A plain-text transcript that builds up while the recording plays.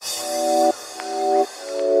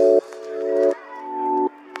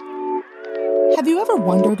ever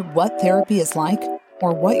wondered what therapy is like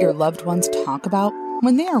or what your loved ones talk about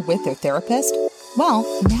when they are with their therapist? Well,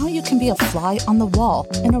 now you can be a fly on the wall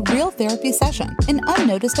in a real therapy session, an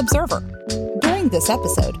unnoticed observer. During this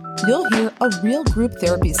episode, you'll hear a real group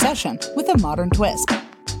therapy session with a modern twist.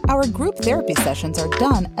 Our group therapy sessions are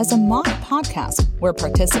done as a mock podcast where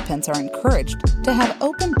participants are encouraged to have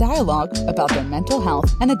open dialogue about their mental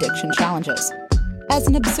health and addiction challenges. As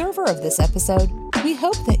an observer of this episode, we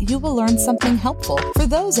hope that you will learn something helpful for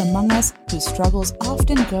those among us whose struggles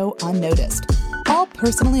often go unnoticed. All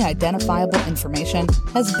personally identifiable information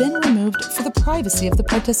has been removed for the privacy of the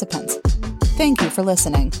participants. Thank you for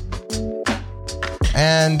listening.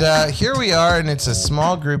 And here we are, and it's a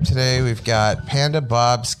small group today. We've got Panda,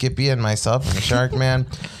 Bob, Skippy, and myself, and the Shark Man.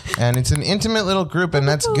 And it's an intimate little group, and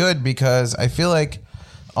that's good because I feel like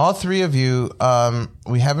all three of you,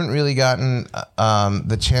 we haven't really gotten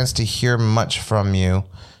the chance to hear much from you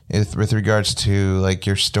with regards to like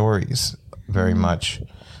your stories very much.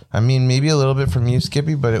 I mean, maybe a little bit from you,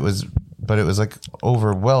 Skippy, but it was like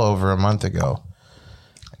well over a month ago.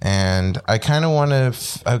 And I kind of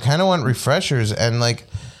want refreshers, and like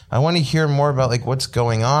I want to hear more about like what's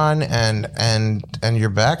going on and your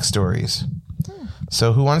backstories.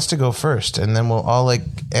 So who wants to go first? And then we'll all like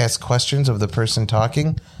ask questions of the person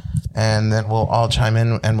talking, and then we'll all chime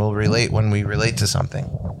in and we'll relate when we relate to something.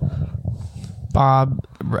 Bob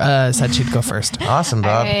said she'd go first. Awesome,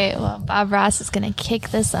 Bob. All right, well, Bob Ross is going to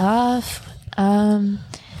kick this off.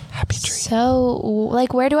 Happy tree. So,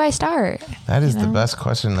 like, where do I start? That is the best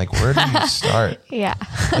question. Like, where do you start? Yeah.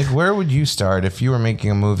 Like, where would you start if you were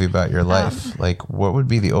making a movie about your life? Like, what would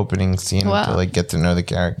be the opening scene to like get to know the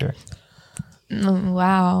character?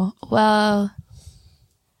 Wow. Well,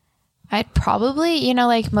 I'd probably,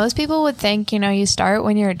 like most people would think, you start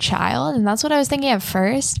when you're a child, and that's what I was thinking at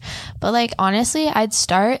first. But like, honestly, I'd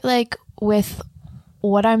start like with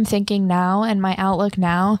what I'm thinking now and my outlook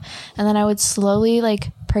now. And then I would slowly like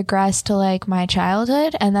progress to like my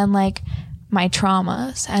childhood and then like my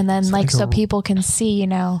traumas. And then so people can see,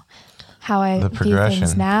 how I view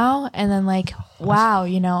things now. And then like, wow,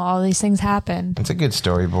 all these things happen. It's a good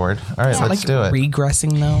storyboard. All right, let's do it.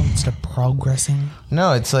 Regressing though instead of progressing.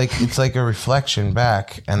 No, it's like a reflection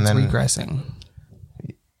back, and then regressing.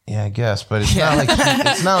 Yeah, I guess, but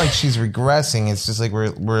it's not like she's regressing. It's just like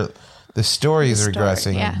we're the story is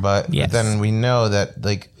regressing, but then we know that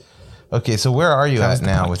like. Okay, so where are you at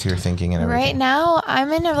now with your thinking and everything? Right now,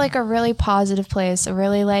 I'm in a really positive place. A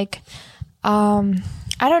really like, I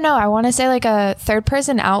don't know. I want to say like a third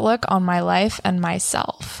person outlook on my life and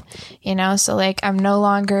myself, So like, I'm no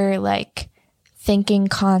longer like thinking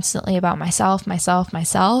constantly about myself.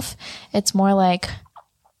 It's more like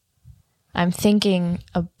I'm thinking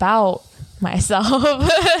about myself.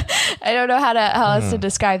 I don't know how else to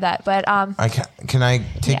describe that, but can I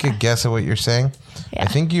take a guess at what you're saying? Yeah. I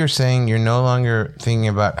think you're saying you're no longer thinking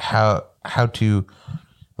about how to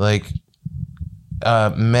like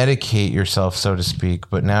medicate yourself, so to speak,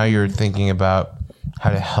 but now you're thinking about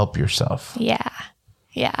how to help yourself. Yeah.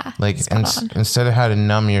 Like instead of how to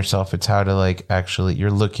numb yourself, it's how to like actually you're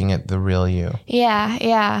looking at the real you.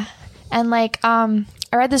 Yeah. And like I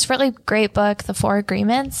read this really great book, The 4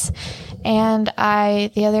 Agreements, and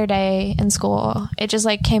the other day in school, it just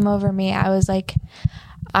like came over me. I was like,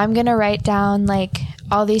 I'm going to write down like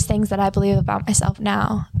all these things that I believe about myself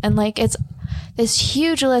now. And like, it's this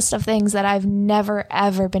huge list of things that I've never,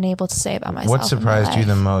 ever been able to say about myself. What surprised you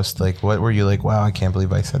the most? Like, what were you like, wow, I can't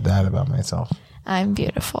believe I said that about myself? I'm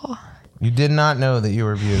beautiful. You did not know that you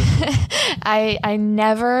were beautiful. I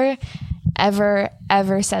never, ever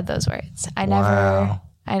said those words. I not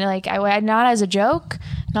as a joke,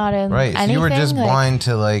 not in anything. So you were just blind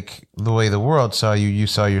to like the way the world saw you. You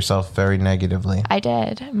saw yourself very negatively. I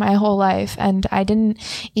did my whole life, and I didn't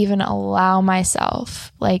even allow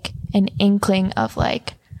myself like an inkling of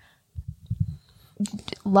like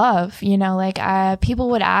love. Like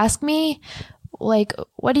people would ask me, like,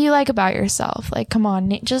 what do you like about yourself? Like, come on,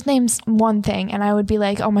 just name one thing. And I would be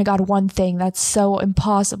like, oh my God, one thing. That's so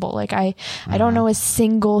impossible. Like, I don't know a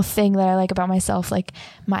single thing that I like about myself. Like,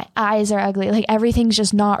 my eyes are ugly. Like, everything's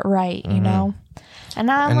just not right, you know? And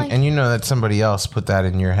now I'm like... And you know that somebody else put that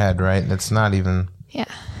in your head, right? That's not even... Yeah.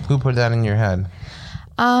 Who put that in your head?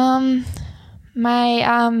 My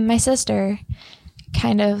sister...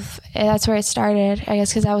 Kind of, that's where it started, I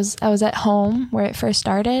guess, because I was at home where it first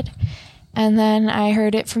started. and then I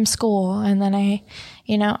heard it from school, and then I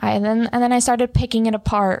started picking it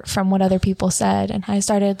apart from what other people said, and I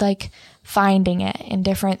started like finding it in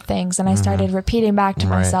different things, and I started repeating back to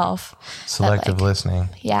myself. Selective listening.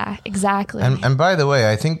 Yeah, exactly. And by the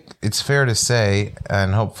way, I think it's fair to say,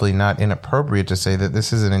 and hopefully not inappropriate to say, that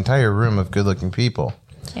this is an entire room of good-looking people.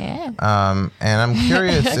 Yeah. And I'm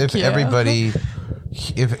curious if everybody,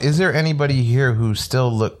 is there anybody here who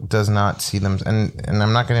still does not see them, and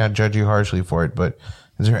I'm not going to judge you harshly for it, but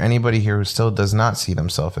is there anybody here who still does not see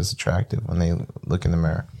themselves as attractive when they look in the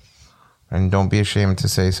mirror? And don't be ashamed to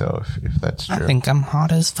say so if that's true. I think I'm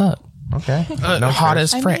hot as fuck. Okay. Hot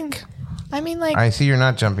as frick. I mean, like, I see you're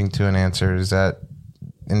not jumping to an answer. Is that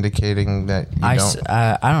indicating that you don't?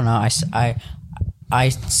 I don't know. I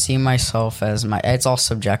see myself as it's all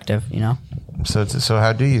subjective, you know? So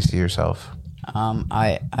how do you see yourself?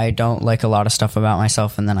 I don't like a lot of stuff about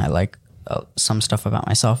myself, and then I like some stuff about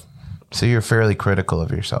myself. So you're fairly critical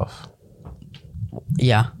of yourself.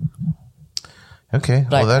 Yeah. Okay.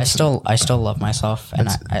 But well, I still love myself, and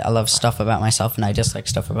I love stuff about myself, and I dislike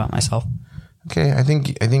stuff about myself. Okay. I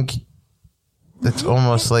think that's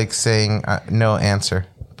almost like saying no answer,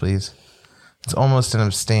 please. It's almost an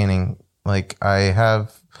abstaining. Like I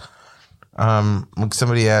have, like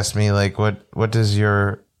somebody asked me, like, what does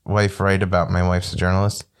your wife write about? My wife's a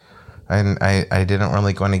journalist, and I didn't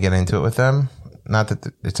really want to get into it with them. Not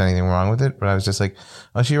that it's anything wrong with it, but I was just like,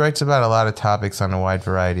 oh, she writes about a lot of topics on a wide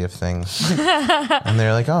variety of things. And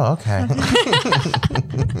they're like, oh, okay.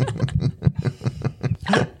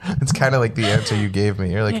 It's kind of like the answer you gave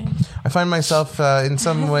me. You're like, I find myself in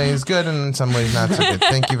some ways good and in some ways not so good.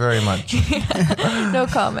 Thank you very much. No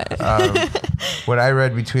comment. What I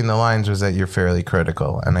read between the lines was that you're fairly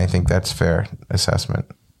critical. And I think that's fair assessment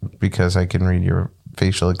because I can read your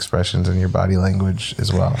facial expressions and your body language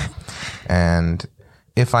as well. And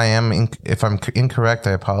if I'm incorrect,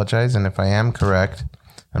 I apologize. And if I am correct,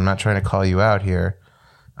 I'm not trying to call you out here.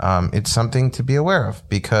 It's something to be aware of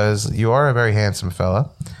because you are a very handsome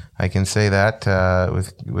fella. I can say that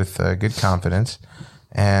with good confidence.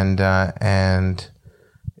 And I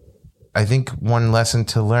think one lesson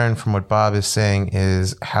to learn from what Bob is saying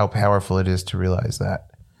is how powerful it is to realize that.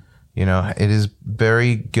 You know, it is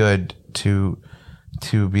very good to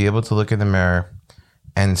be able to look in the mirror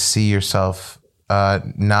and see yourself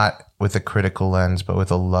not with a critical lens, but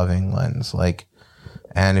with a loving lens. Like,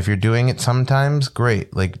 and if you're doing it sometimes,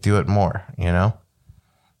 great. Like, do it more, you know?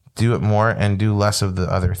 Do it more and do less of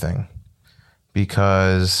the other thing.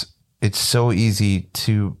 Because it's so easy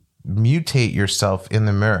to mutate yourself in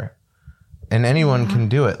the mirror. And anyone can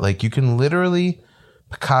do it. Like, you can literally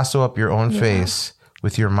Picasso up your own face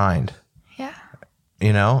with your mind. Yeah.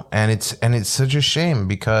 You know? And it's such a shame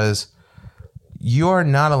because you are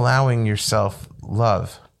not allowing yourself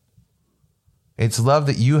love. It's love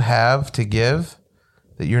that you have to give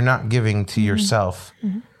that you're not giving to yourself.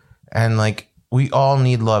 Mm-hmm. And like, we all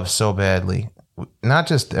need love so badly. Not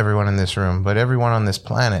just everyone in this room, but everyone on this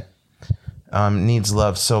planet needs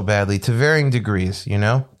love so badly to varying degrees, you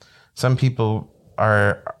know? Some people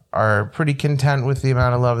are pretty content with the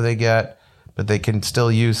amount of love they get, but they can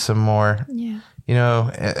still use some more. Yeah. You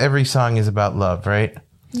know, every song is about love, right?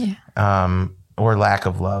 Yeah. Or lack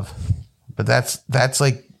of love. But that's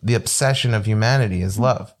like the obsession of humanity is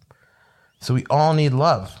love. So we all need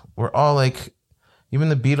love. We're all like, even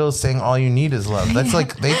the Beatles saying all you need is love. That's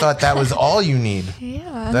like, they thought that was all you need.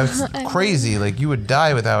 Yeah. That's crazy. Like you would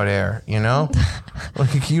die without air, you know?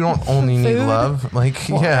 Like you don't only need love. Like,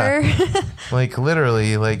 water. Yeah. Like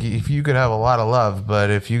literally, like if you could have a lot of love, but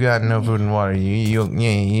if you got no food and water, you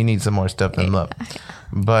need some more stuff than love.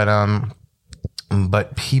 But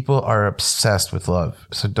people are obsessed with love.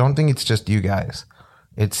 So don't think it's just you guys.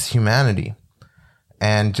 It's humanity.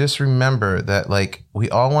 And just remember that like we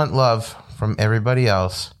all want love from everybody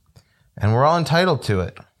else and we're all entitled to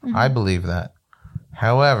it. Mm-hmm. I believe that.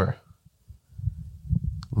 However,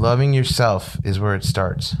 loving yourself is where it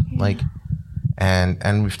starts. Yeah. Like,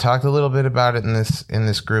 and we've talked a little bit about it in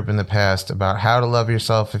this group in the past about how to love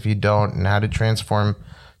yourself if you don't and how to transform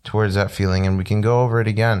towards that feeling. And we can go over it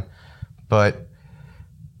again. But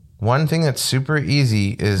one thing that's super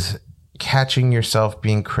easy is catching yourself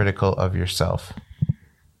being critical of yourself.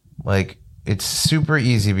 Like, it's super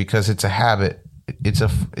easy because it's a habit. It's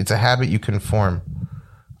a habit you can form.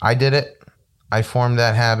 I did it. I formed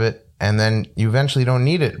that habit, and then you eventually don't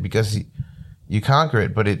need it because you conquer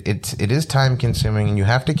it. But it is time consuming, and you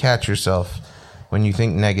have to catch yourself when you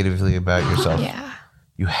think negatively about yourself. Yeah.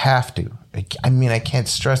 You have to. I mean, I can't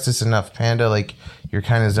stress this enough, Panda. Like, you're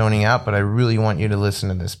kind of zoning out, but I really want you to listen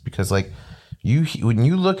to this because, like, when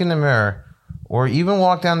you look in the mirror or even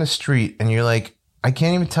walk down the street and you're like, I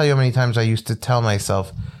can't even tell you how many times I used to tell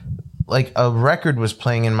myself, like a record was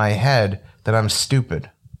playing in my head that I'm stupid.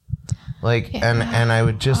 Like, and I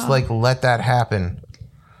would just like let that happen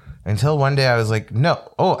until one day I was like, no,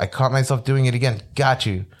 I caught myself doing it again. Got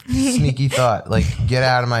you. Sneaky thought, like, get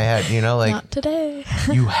out of my head, you know, like, not today.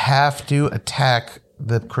 You have to attack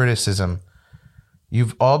the criticism.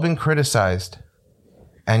 You've all been criticized,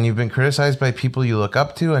 and you've been criticized by people you look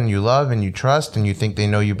up to and you love and you trust, and you think they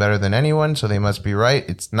know you better than anyone, so they must be right.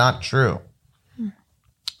 It's not true.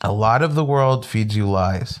 A lot of the world feeds you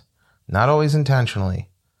lies, not always intentionally,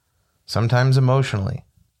 sometimes emotionally.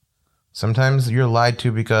 Sometimes you're lied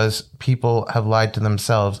to because people have lied to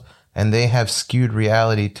themselves and they have skewed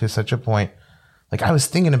reality to such a point. Like, I was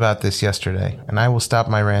thinking about this yesterday, and I will stop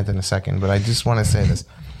my rant in a second, but I just want to say this.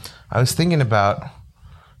 I was thinking about,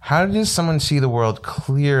 how does someone see the world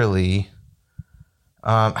clearly?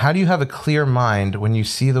 How do you have a clear mind when you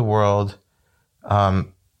see the world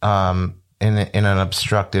in an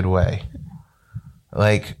obstructed way?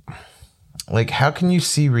 Like how can you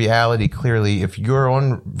see reality clearly if your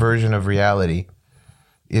own version of reality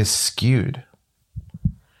is skewed?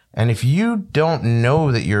 And if you don't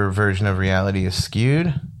know that your version of reality is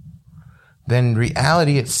skewed, then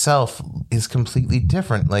reality itself is completely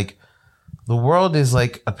different. Like, the world is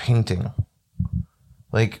like a painting.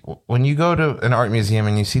 Like, when you go to an art museum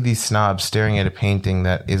and you see these snobs staring at a painting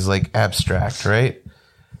that is like abstract, right?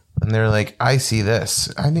 And they're like, I see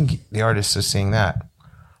this. I think the artist is seeing that.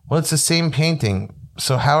 Well, it's the same painting.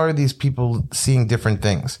 So how are these people seeing different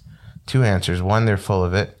things? Two answers. One, they're full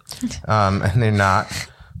of it, and they're not.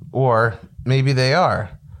 Or maybe they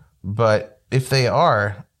are. But if they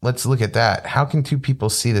are, let's look at that. How can two people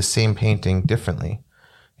see the same painting differently?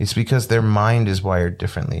 It's because their mind is wired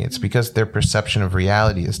differently. It's because their perception of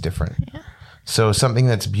reality is different. Yeah. So something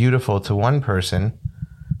that's beautiful to one person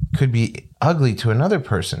could be ugly to another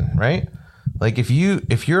person, right? Like, if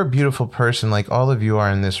you're a beautiful person, like all of you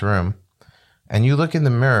are in this room, and you look in the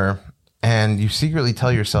mirror and you secretly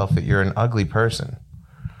tell yourself that you're an ugly person,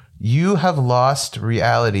 you have lost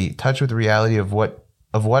reality, touch with reality of what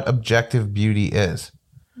objective beauty is.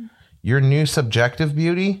 Your new subjective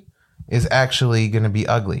beauty is actually going to be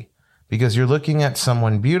ugly, because you're looking at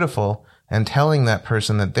someone beautiful and telling that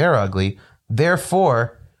person that they're ugly.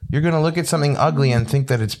 Therefore, you're going to look at something ugly and think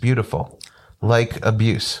that it's beautiful, like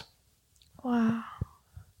abuse. Wow.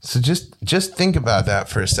 So just think about that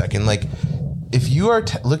for a second. Like, if you are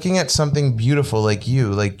looking at something beautiful, like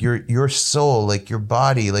you, like your soul, like your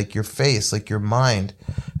body, like your face, like your mind,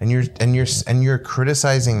 and you're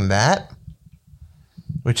criticizing that,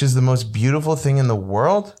 which is the most beautiful thing in the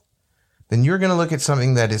world, then you're going to look at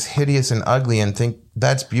something that is hideous and ugly and think,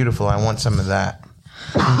 that's beautiful. I want some of that.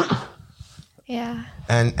 Yeah.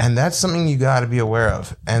 And that's something you got to be aware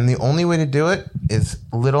of. And the only way to do it is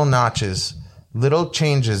little notches, little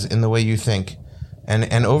changes in the way you think.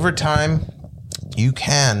 And over time, you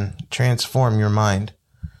can transform your mind.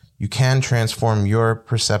 You can transform your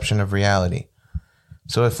perception of reality.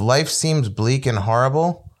 So if life seems bleak and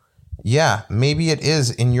horrible, yeah, maybe it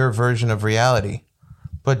is in your version of reality.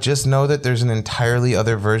 But just know that there's an entirely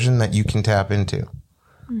other version that you can tap into,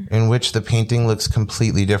 in which the painting looks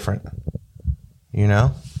completely different. You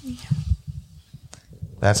know? Yeah.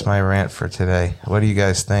 That's my rant for today. What do you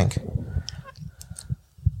guys think?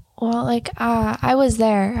 Well, like, I was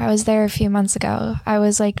there a few months ago. I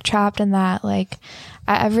was like trapped in that. Like,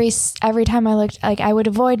 every time I looked, like, I would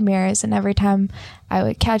avoid mirrors, and every time I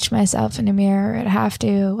would catch myself in a mirror, I'd have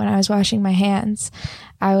to, when I was washing my hands,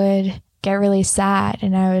 I would get really sad,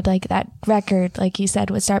 and I would, like, that record, like you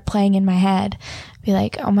said, would start playing in my head. Be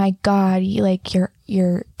like, oh my God,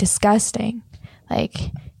 you're disgusting.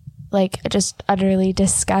 Like just utterly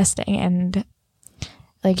disgusting, and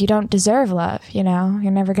like, you don't deserve love, you know,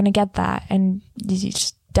 you're never going to get that. And you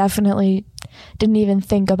just definitely didn't even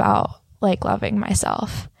think about like loving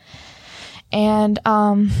myself. And,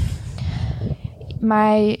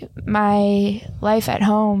 my life at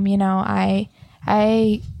home, you know,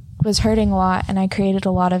 I was hurting a lot, and I created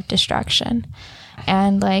a lot of destruction,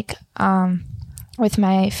 and like, with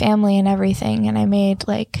my family and everything. And I made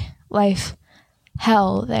like life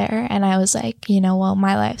hell there. And I was like, you know, well,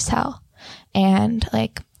 my life's hell, and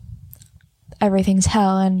like everything's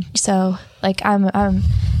hell. And so like, I'm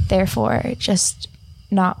therefore just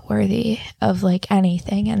not worthy of like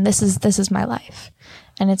anything. And this is my life,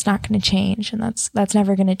 and it's not going to change. And that's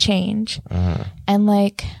never going to change. And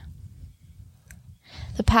like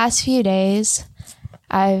the past few days,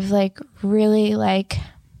 I've like really like,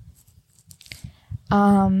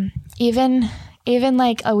 even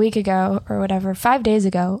like a week ago or whatever, 5 days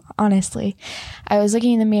ago, honestly, I was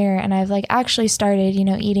looking in the mirror and I've like actually started,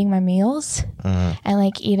 eating my meals and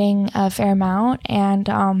like eating a fair amount. And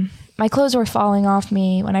my clothes were falling off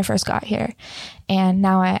me when I first got here. And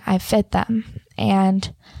now I fit them.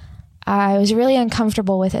 And I was really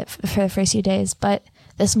uncomfortable with it for the first few days. But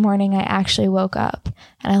this morning I actually woke up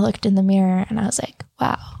and I looked in the mirror and I was like,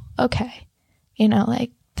 wow, okay. Like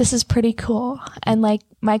this is pretty cool. And like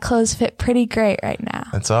my clothes fit pretty great right now.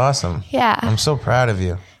 That's awesome. Yeah. I'm so proud of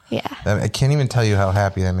you. Yeah. I can't even tell you how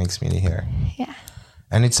happy that makes me to hear. Yeah.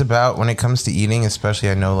 And it's about, when it comes to eating, especially,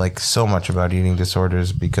 I know like so much about eating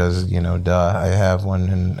disorders because, I have one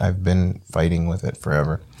and I've been fighting with it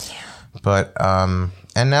forever. Yeah. But,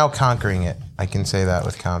 and now conquering it. I can say that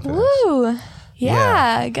with confidence. Woo.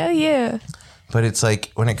 Yeah. Go you. But it's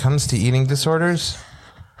like, when it comes to eating disorders,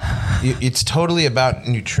 it's totally about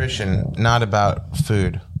nutrition, not about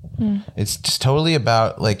food. It's just totally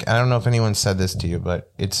about, like, I don't know if anyone said this to you,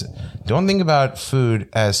 but don't think about food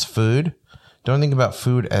as food. Don't think about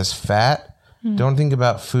food as fat. Don't think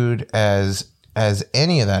about food as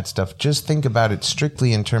any of that stuff. Just think about it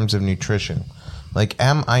strictly in terms of nutrition. Like,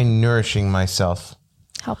 am I nourishing myself?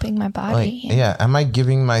 Helping my body. Yeah. Am I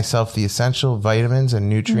giving myself the essential vitamins and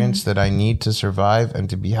nutrients that I need to survive and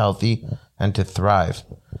to be healthy and to thrive?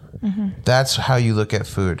 That's how you look at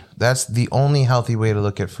food. That's the only healthy way to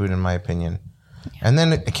look at food, in my opinion. Yeah. And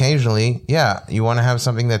then occasionally, you want to have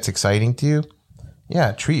something that's exciting to you.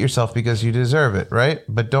 Yeah, treat yourself because you deserve it, right?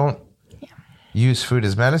 But don't use food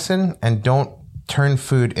as medicine and don't turn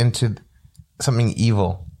food into something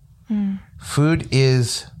evil. Food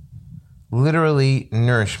is literally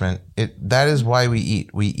nourishment. That is why we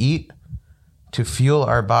eat. We eat to fuel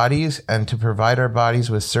our bodies and to provide our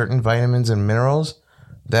bodies with certain vitamins and minerals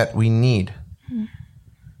that we need.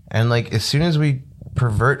 And like, as soon as we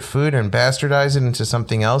pervert food and bastardize it into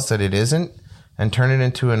something else that it isn't, and turn it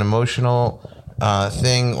into an emotional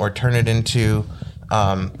thing, or turn it into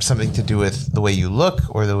something to do with the way you look,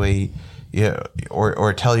 or the way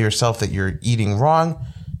or tell yourself that you're eating wrong,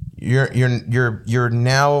 you're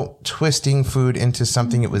now twisting food into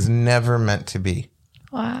something it was never meant to be.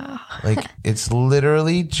 Wow. Like, it's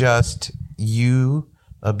literally just you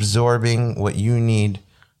absorbing what you need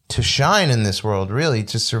to shine in this world, really,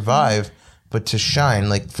 to survive, but to shine,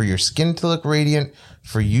 like for your skin to look radiant,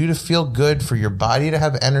 for you to feel good, for your body to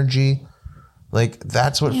have energy. Like,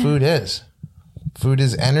 that's what food is. Food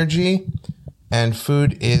is energy and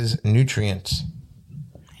food is nutrients.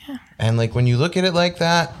 Yeah. And like, when you look at it like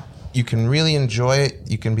that, you can really enjoy it.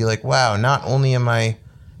 You can be like, wow, not only am I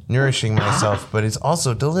nourishing myself, but it's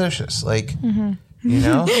also delicious. Like,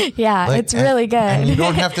 Yeah, like, it's really good. And you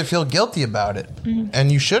don't have to feel guilty about it.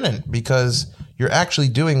 And you shouldn't, because you're actually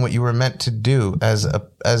doing what you were meant to do as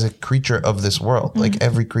a creature of this world. Like,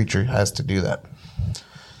 every creature has to do that.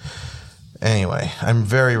 Anyway, I'm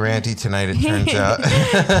very ranty tonight, it turns out.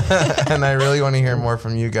 And I really want to hear more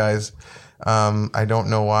from you guys. I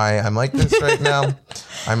don't know why I'm like this right now.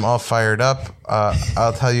 I'm all fired up.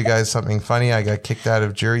 I'll tell you guys something funny. I got kicked out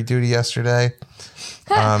of jury duty yesterday.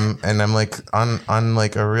 And I'm like on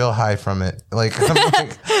like a real high from it. Like,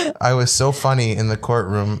 I was so funny in the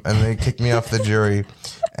courtroom, and they kicked me off the jury.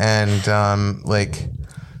 And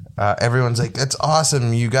everyone's like, "That's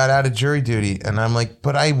awesome, you got out of jury duty." And I'm like,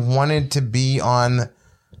 "But I wanted to be on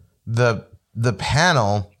the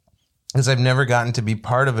panel because I've never gotten to be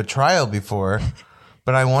part of a trial before,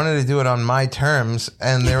 but I wanted to do it on my terms."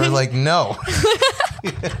 And they were like, "No."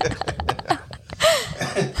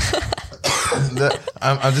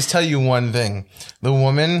 I'll just tell you one thing.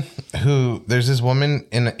 There's this woman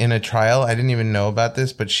in a trial. I didn't even know about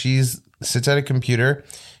this, but sits at a computer,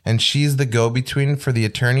 and she's the go-between for the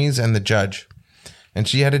attorneys and the judge. And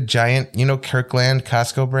she had a giant, Kirkland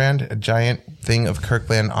Costco brand, a giant thing of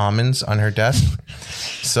Kirkland almonds on her desk.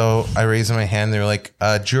 So I raised my hand. They were like,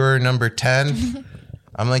 juror number 10.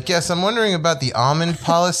 I'm like, yes, I'm wondering about the almond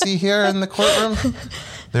policy here in the courtroom.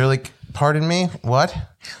 They're like, pardon me, what?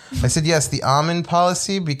 I said, yes, the almond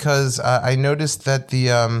policy, because I noticed that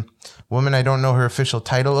the woman, I don't know her official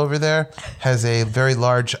title over there, has a very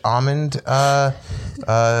large amount of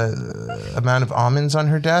almonds on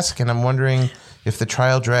her desk. And I'm wondering, if the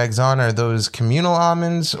trial drags on, are those communal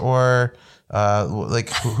almonds, or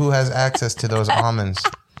who has access to those almonds?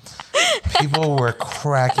 People were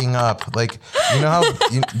cracking up. Like, how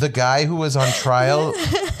the guy who was on trial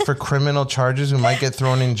for criminal charges, who might get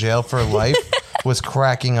thrown in jail for life, was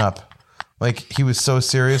cracking up. Like, he was so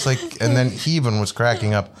serious. Like, and then he even was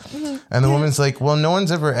cracking up. And the woman's like, well, no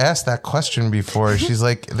one's ever asked that question before. She's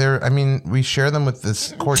like, we share them with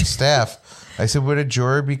this court staff. I said, would a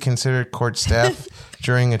juror be considered court staff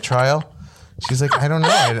during a trial? She's like, I don't know.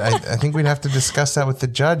 I think we'd have to discuss that with the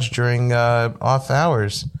judge during off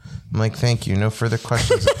hours. I'm like, thank you. No further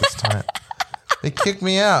questions at this time. They kicked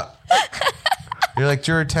me out. You're like,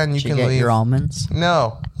 juror 10, you can get leave. Your almonds?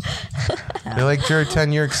 No. They're like, juror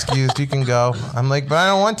 10, you're excused. You can go. I'm like, but I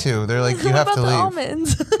don't want to. They're like, you have to leave.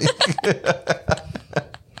 Almonds?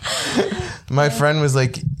 My friend was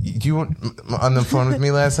like, on the phone with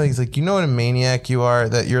me last night. He's like, you know what a maniac you are?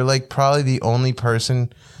 That you're like probably the only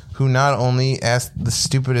person who not only asked the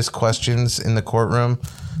stupidest questions in the courtroom,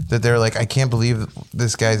 that they're like, I can't believe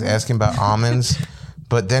this guy's asking about almonds,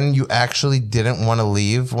 but then you actually didn't want to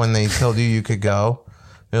leave when they told you could go.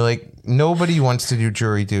 They're like, nobody wants to do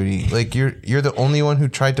jury duty. Like you're the only one who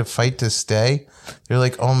tried to fight to stay. They're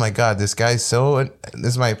like, oh my God, this guy's so.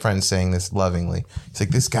 This is my friend saying this lovingly. He's like,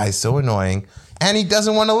 this guy's so annoying, and he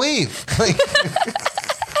doesn't want to leave. Like,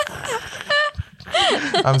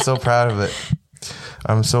 I'm so proud of it.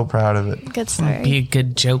 I'm so proud of it. Good story. Be a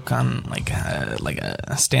good joke on like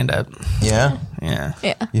a stand up. Yeah. Yeah.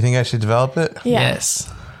 Yeah, You think I should develop it?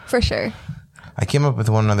 Yes. for sure. I came up with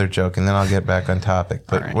one other joke, and then I'll get back on topic.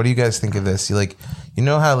 But All right. what do you guys think of this? You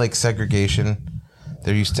know how like segregation,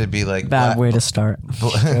 there used to be like Bad way to start.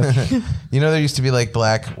 there used to be like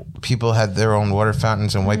black people had their own water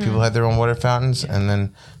fountains and white people had their own water fountains, and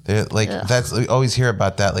then they like that's we always hear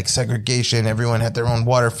about that, like segregation. Everyone had their own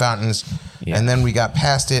water fountains, and then we got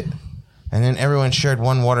past it, and then everyone shared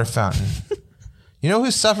one water fountain. You know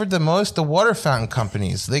who suffered the most? The water fountain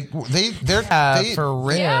companies. They're For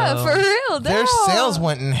real. Yeah, for real. their no. sales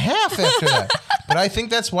went in half after that. But I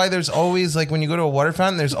think that's why there's always, like, when you go to a water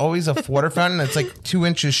fountain, there's always a water fountain that's like 2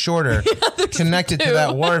 inches shorter connected to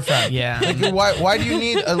that water fountain. Yeah. Like, why do you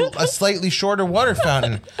need a slightly shorter water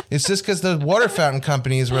fountain? It's just because the water fountain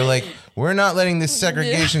companies were like, we're not letting this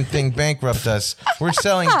segregation thing bankrupt us. We're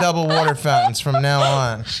selling double water fountains from now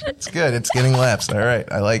on. It's good. It's getting laughs. All right.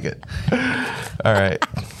 I like it. All right.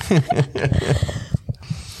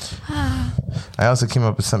 I also came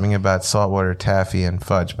up with something about saltwater taffy and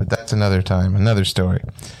fudge, but that's another time, another story.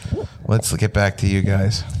 Let's get back to you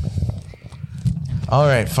guys. All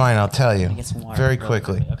right, fine, I'll tell you Get some water very really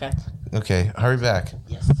quickly. Okay. Okay, hurry back.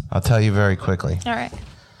 Yes. I'll tell you very quickly. All right.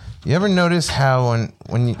 You ever notice how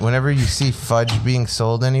whenever you see fudge being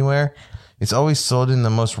sold anywhere, it's always sold in the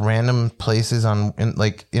most random places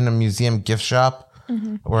in a museum gift shop?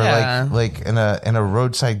 Or Yeah. like in a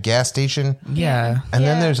roadside gas station? Yeah. And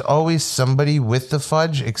then Yeah. there's always somebody with the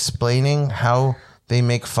fudge explaining how they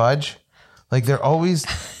make fudge. Like they're always,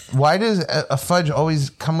 why does a fudge always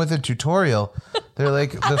come with a tutorial? They're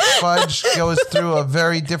like, the fudge goes through a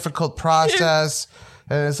very difficult process.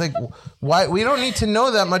 And it's like, why? We don't need to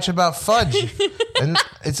know that much about fudge. And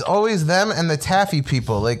it's always them and the taffy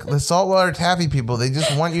people, like the saltwater taffy people. They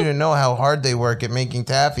just want you to know how hard they work at making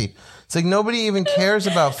taffy. It's like nobody even cares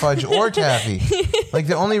about fudge or taffy. Like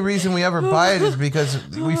the only reason we ever buy it is because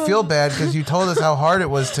we feel bad because you told us how hard it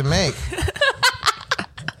was to make.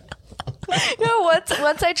 You know,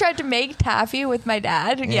 once I tried to make taffy with my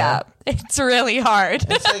dad, yeah it's really hard.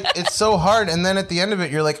 It's like it's so hard, and then at the end of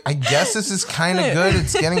it, you're like, I guess this is kind of good.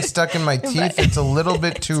 It's getting stuck in my teeth. It's a little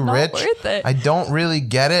bit too not rich. worth it. I don't really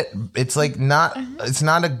get it. It's like not. It's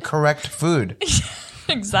not a correct food.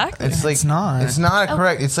 Exactly. It's like It's not. It's not a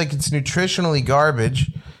correct. It's like it's nutritionally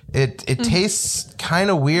garbage. It tastes kind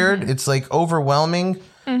of weird. It's like overwhelming.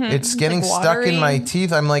 It's getting like stuck in my watery.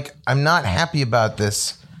 teeth. I'm like, I'm not happy about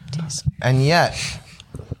this. And yet,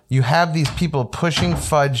 you have these people pushing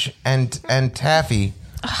fudge and taffy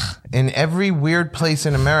in every weird place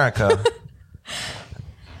in America,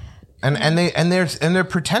 and they're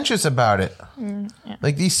pretentious about it.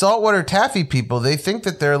 Like these saltwater taffy people, they think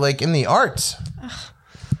that they're like in the arts.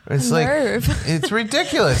 It's Nerve. like it's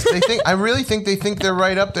ridiculous. I really think they think they're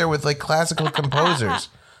right up there with like classical composers.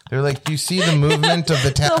 They're like, do you see the movement of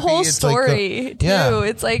the taffy? The whole It's like story too. yeah.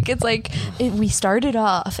 It's like we started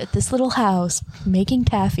off at this little house making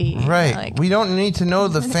taffy. Right. Like, We don't need to know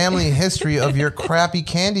the family history of your crappy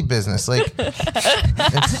candy business. Like,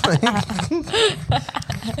 it's like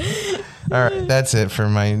all right, that's it for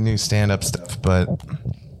my new stand-up stuff. But,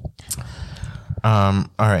 all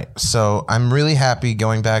right. So I'm really happy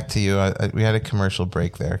going back to you. We had a commercial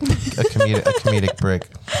break there, a comedic break.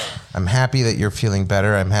 I'm happy that you're feeling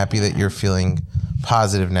better. I'm happy that you're feeling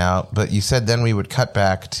positive now. But you said then we would cut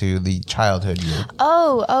back to the childhood you.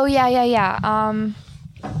 Oh yeah.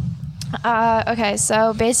 Okay,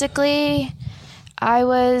 so basically, I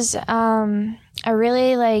was I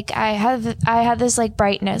really like I had this like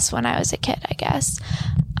brightness when I was a kid, I guess.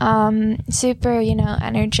 super,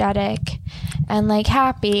 energetic and like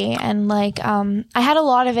happy, and like I had a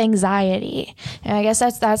lot of anxiety, and I guess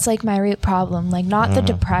that's like my root problem, like not the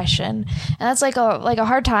depression. And that's like a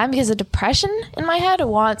hard time, because the depression in my head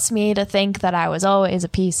wants me to think that I was always a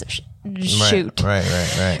piece of shoot.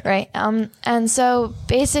 Right. And so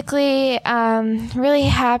basically, really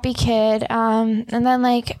happy kid. And then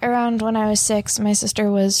like around when I was 6, my sister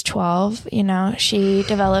was 12, she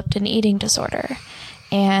developed an eating disorder,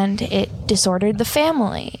 and it disordered the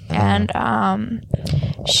family. And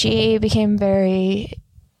she became very,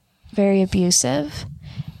 very abusive,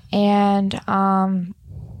 and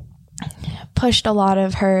pushed a lot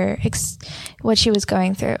of her what she was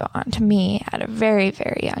going through onto me at a very,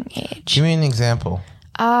 very young age. Give me an example.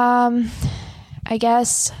 I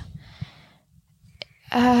guess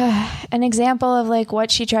an example of like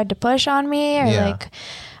what she tried to push on me, or like,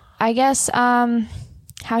 I guess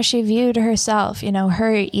how she viewed herself,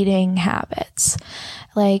 her eating habits.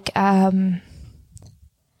 Like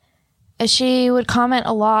she would comment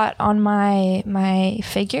a lot on my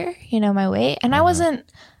figure, my weight, and I was a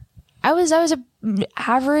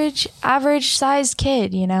average sized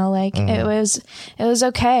kid, like it was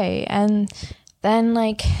okay. And then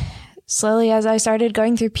like slowly, as I started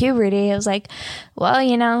going through puberty, I was like, well,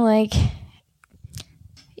 like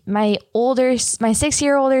my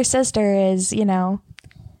 6-year older sister is,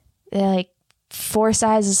 like 4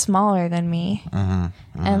 sizes smaller than me.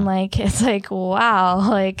 And like, it's like, wow,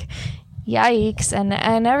 like yikes. And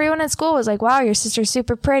everyone at school was like, wow, your sister's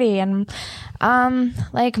super pretty. And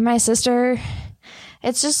like my sister,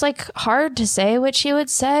 it's just like hard to say what she would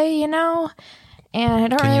say, and I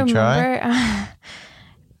don't really remember.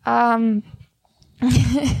 I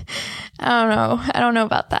don't know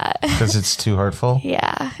about that. Because it's too hurtful?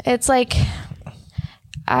 Yeah. It's like,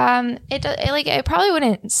 it probably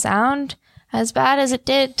wouldn't sound as bad as it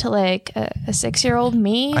did to like a 6-year-old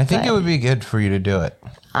me. I think it would be good for you to do it.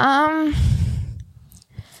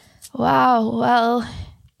 Wow. Well,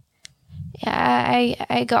 yeah,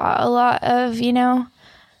 I got a lot of,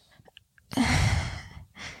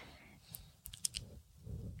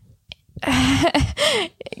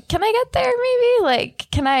 can I get there maybe? Like,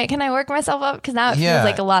 can I work myself up? Because now it feels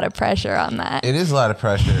like a lot of pressure on that. It is a lot of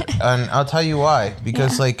pressure. And I'll tell you why.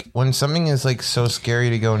 Because like when something is like so scary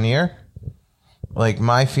to go near, like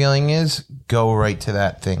my feeling is go right to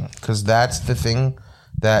that thing. Because that's the thing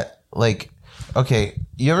that like, okay,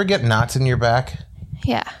 you ever get knots in your back?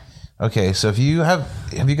 Yeah. Okay, so if you have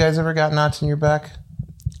you guys ever got knots in your back?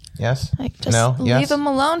 Yes? Like just no? leave Yes? them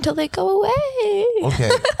alone till they go away. Okay.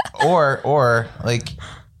 Or like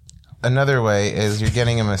another way is you're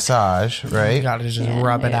getting a massage, right? You gotta just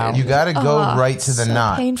rub it out. You got to go right to the so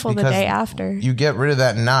knot. painful the because day after. You get rid of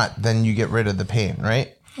that knot, then you get rid of the pain,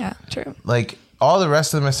 right? Yeah, true. Like all the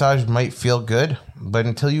rest of the massage might feel good, but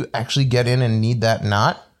until you actually get in and need that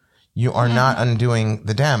knot, you are not undoing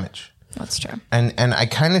the damage. That's true. And I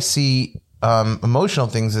kind of see emotional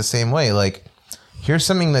things the same way. Like, here's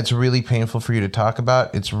something that's really painful for you to talk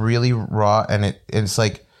about. It's really raw, and it's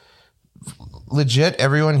like legit.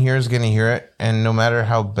 Everyone here is going to hear it, and no matter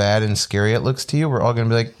how bad and scary it looks to you, we're all going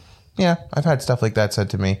to be like, "Yeah, I've had stuff like that said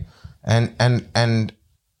to me," and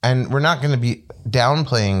we're not going to be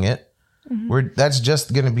downplaying it. That's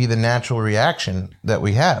just going to be the natural reaction that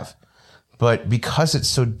we have. But because it's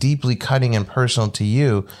so deeply cutting and personal to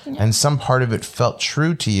you, and some part of it felt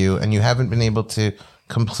true to you, and you haven't been able to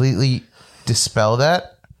completely dispel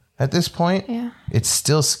that at this point, it's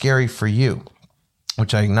still scary for you,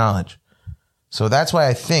 which I acknowledge. So that's why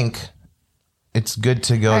I think it's good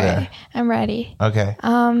to go there. I'm ready. Okay.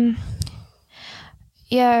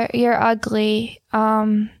 Yeah, you're ugly.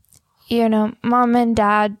 Mom and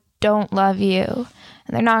dad don't love you, and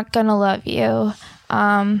they're not gonna love you.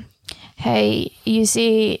 Hey, you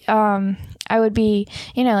see, I would be,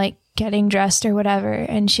 like getting dressed or whatever,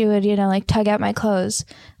 and she would, like tug at my clothes,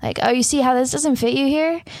 like, oh, you see how this doesn't fit you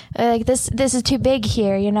here? Like this is too big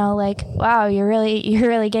here, like, wow, you're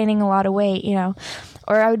really gaining a lot of weight,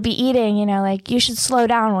 Or I would be eating, like, you should slow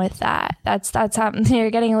down with that. That's how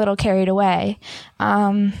you're getting a little carried away.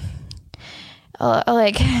 Yeah,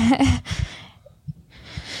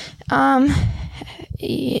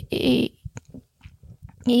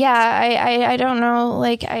 I don't know,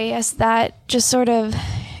 like, I guess that just sort of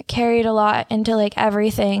carried a lot into, like,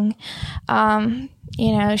 everything.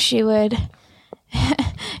 She would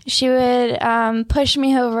push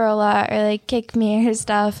me over a lot, or like kick me or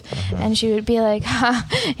stuff, and she would be like,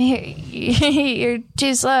 you're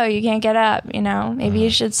too slow, you can't get up, maybe you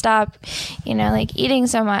should stop, like eating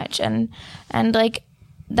so much. And like,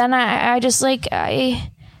 then I just like, I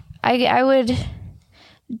would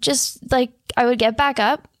just like I would get back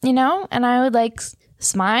up, you know, and I would like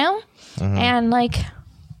smile and like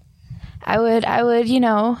I would, you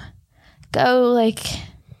know, go like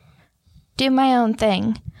do my own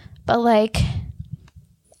thing. But like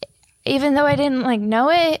even though I didn't like know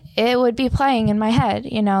it, it would be playing in my head,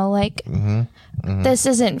 you know, like this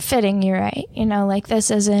isn't fitting you right, you know, like this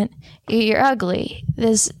isn't, you're ugly.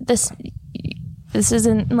 This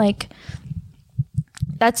isn't like,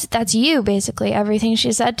 that's you basically. Everything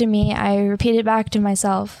she said to me, I repeated back to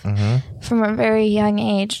myself from a very young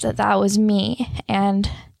age that was me. And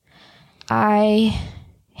I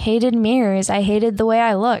hated mirrors. I hated the way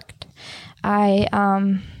I looked.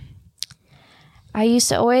 I used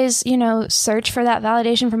to always, you know, search for that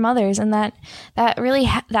validation from others, and that really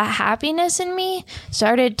that happiness in me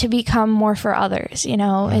started to become more for others, you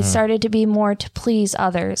know. It started to be more to please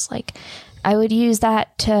others. Like I would use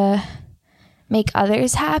that to make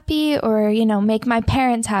others happy, or, you know, make my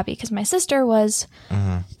parents happy, because my sister was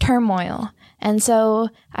turmoil. And so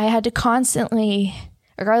I had to constantly,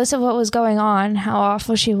 regardless of what was going on, how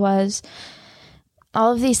awful she was,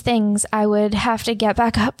 all of these things, I would have to get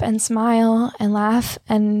back up and smile and laugh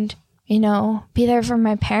and, you know, be there for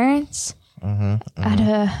my parents at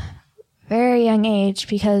a very young age,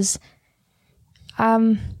 because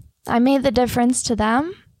I made the difference to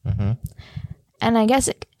them. And I guess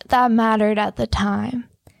that mattered at the time.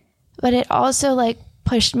 But it also, like,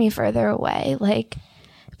 pushed me further away, like,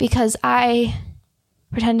 because I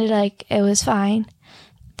pretended like it was fine.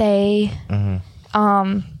 I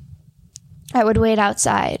would wait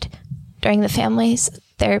outside during the family's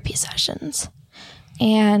therapy sessions.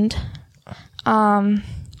 And,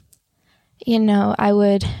 you know, I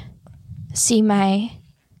would see my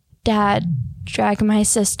dad drag my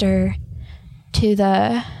sister to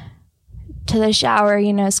the shower,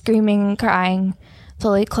 you know, screaming and crying,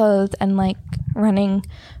 fully clothed, and like running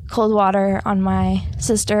cold water on my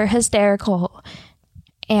sister, hysterical,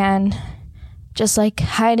 and just like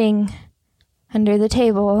hiding under the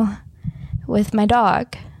table with my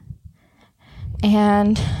dog.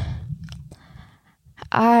 And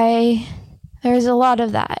there was a lot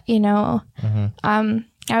of that, you know. I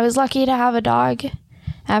was lucky to have a dog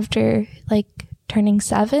after like turning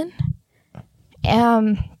 7.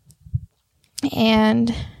 And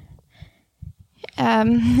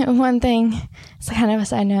one thing, it's kind of a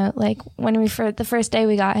side note, like when the first day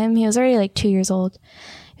we got him, he was already like 2 years old.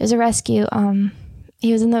 It was a rescue.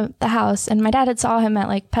 He was in the house, and my dad had saw him at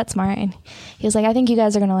like PetSmart, and he was like, I think you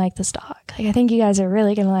guys are going to like this dog. Like, I think you guys are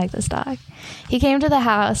really going to like this dog. He came to the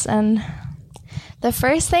house, and the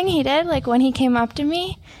first thing he did, like when he came up to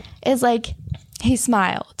me, is like, he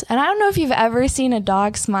smiled. And I don't know if you've ever seen a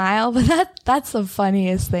dog smile, but that's the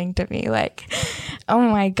funniest thing to me. Like, oh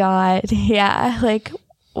my God. Yeah. Like,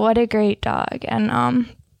 what a great dog.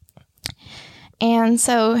 And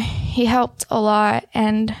so he helped a lot,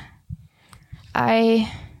 and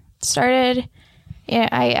I started,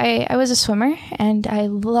 I was a swimmer, and I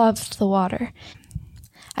loved the water.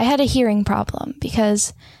 I had a hearing problem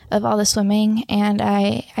because of all the swimming, and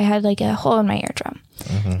I had like a hole in my eardrum.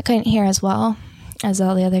 I couldn't hear as well as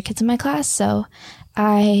all the other kids in my class, so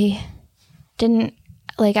I didn't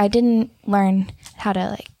learn how to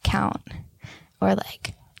like count or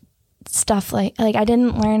like stuff like I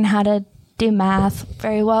didn't learn how to do math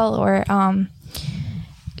very well, or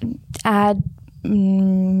add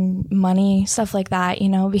money, stuff like that, you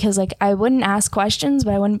know, because like I wouldn't ask questions,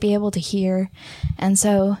 but I wouldn't be able to hear. And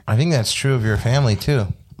so I think that's true of your family too.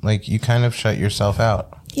 Like you kind of shut yourself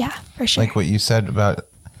out. Yeah, for sure. Like what you said about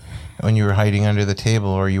when you were hiding under the table,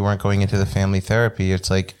 or you weren't going into the family therapy. It's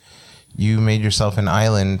like you made yourself an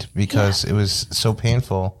island because it was so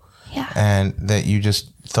painful. Yeah. And that you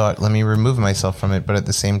just thought, let me remove myself from it. But at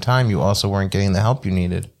the same time, you also weren't getting the help you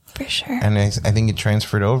needed. For sure. And I think it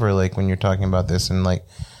transferred over, like when you're talking about this, and like,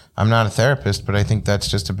 I'm not a therapist, but I think that's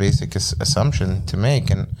just a basic assumption to make.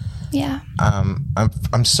 And yeah,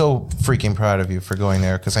 I'm so freaking proud of you for going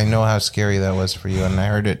there, because I know how scary that was for you, and I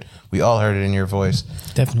heard it. We all heard it in your voice.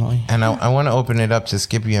 Definitely. And I want to open it up to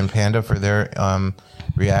Skippy and Panda for their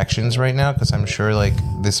reactions right now, because I'm sure like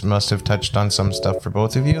this must have touched on some stuff for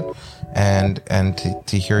both of you, and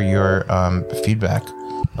to hear your feedback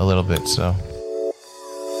a little bit. So.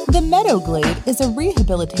 The Meadow Glade is a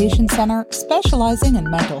rehabilitation center specializing in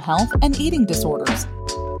mental health and eating disorders.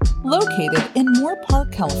 Located in Moore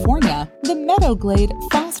Park, California, the Meadow Glade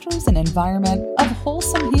fosters an environment of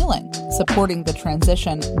wholesome healing, supporting the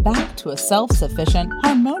transition back to a self-sufficient,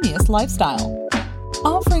 harmonious lifestyle.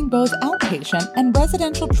 Offering both outpatient and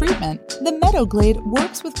residential treatment, the Meadowglade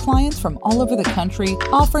works with clients from all over the country,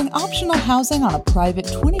 offering optional housing on a private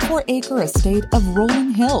 24-acre estate of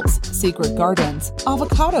rolling hills, secret gardens,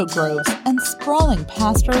 avocado groves, and sprawling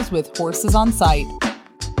pastures with horses on site.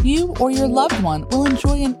 You or your loved one will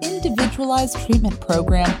enjoy an individualized treatment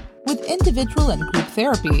program with individual and group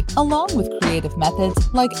therapy, along with creative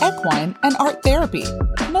methods like equine and art therapy.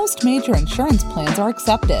 Most major insurance plans are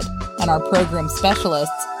accepted, and our program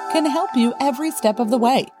specialists can help you every step of the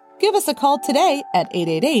way. Give us a call today at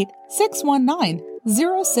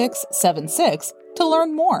 888-619-0676 to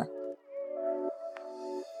learn more.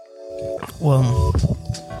 Well,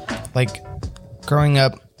 like growing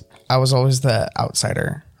up, I was always the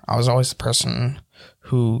outsider. I was always the person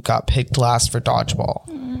who got picked last for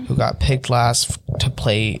dodgeball, who got picked last to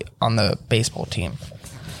play on the baseball team.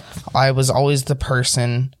 I was always the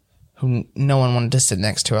person who no one wanted to sit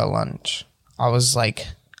next to at lunch. I was like,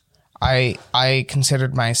 I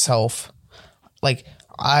considered myself like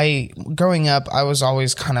growing up, I was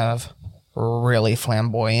always kind of really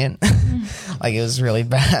flamboyant. Like it was really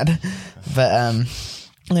bad. But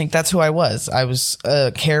like that's who I was. I was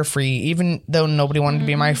carefree, even though nobody wanted to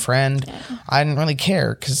be my friend. I didn't really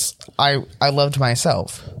care because I loved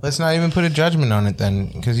myself. Let's not even put a judgment on it then,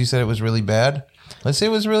 because you said it was really bad. Let's say it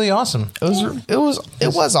was really awesome. It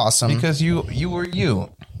was awesome because you were you,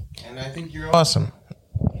 and I think you're awesome.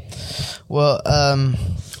 Well,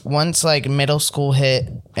 once like middle school hit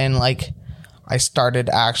and like I started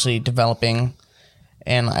actually developing,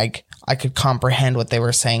 and like I could comprehend what they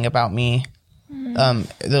were saying about me.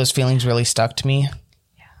 Those feelings really stuck to me.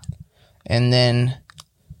 And then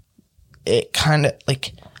it kind of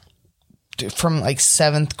like from like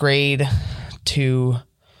 7th grade to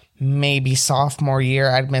maybe sophomore year,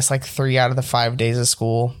 I'd miss like 3 out of the 5 days of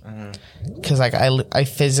school because like I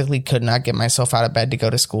physically could not get myself out of bed to go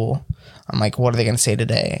to school. I'm like, what are they going to say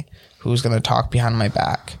today? Who's going to talk behind my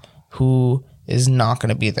back? Who is not going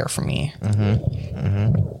to be there for me?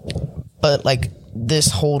 But like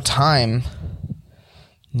this whole time,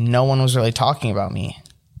 no one was really talking about me.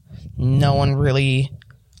 No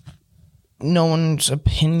one's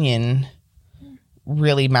opinion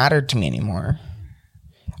really mattered to me anymore.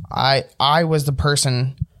 I was the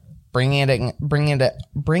person bringing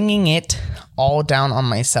it all down on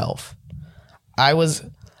myself. I was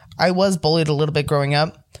bullied a little bit growing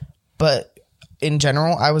up, but in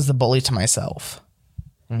general, I was the bully to myself.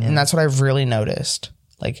 And that's what I've really noticed.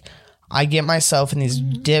 Like, I get myself in these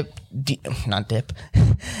deep,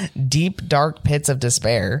 dark pits of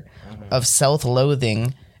despair, of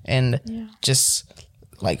self-loathing, and just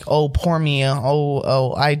like, oh, poor me.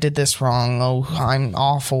 Oh, I did this wrong. Oh, I'm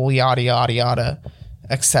awful. Yada yada yada,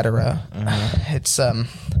 etc.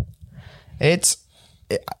 It's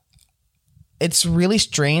really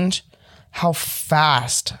strange how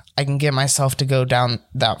fast I can get myself to go down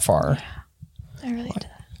that far. I relate to that.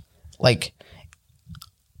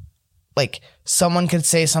 Like someone could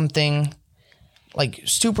say something like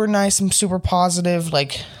super nice and super positive,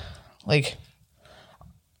 like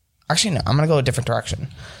actually no, I'm gonna go a different direction.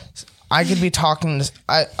 I could be talking to,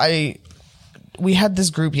 we had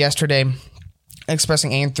this group yesterday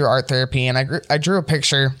expressing aim through art therapy, and I drew a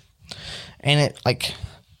picture, and it like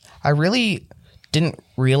I really didn't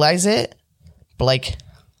realize it, but like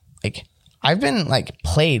I've been like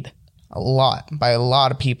played a lot by a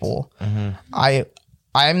lot of people.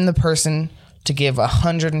 I'm the person to give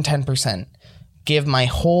 110%, give my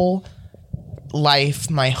whole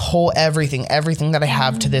life, my whole everything that I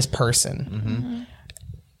have to this person.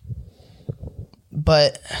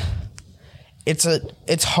 But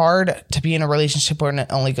it's hard to be in a relationship where it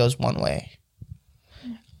only goes one way.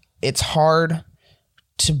 It's hard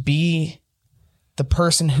to be the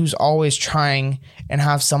person who's always trying and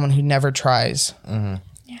have someone who never tries.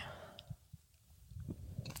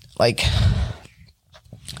 Like,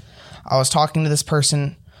 I was talking to this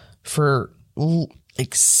person for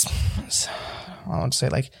like, I want to say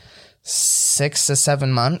like 6 to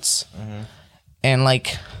 7 months. And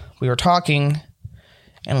like, we were talking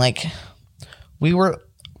and like, we were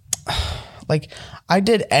like, I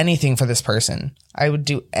did anything for this person. I would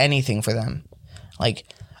do anything for them. Like,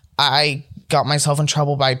 I got myself in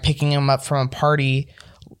trouble by picking him up from a party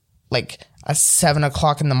like at 7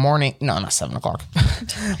 o'clock in the morning. No, not 7 o'clock.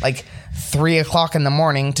 Like 3 o'clock in the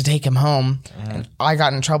morning to take him home. And I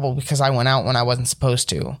got in trouble because I went out when I wasn't supposed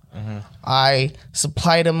to. I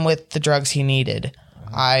supplied him with the drugs he needed.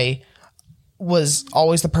 I was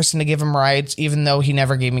always the person to give him rides, even though he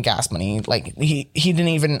never gave me gas money. Like he didn't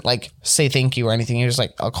even like say thank you or anything. He was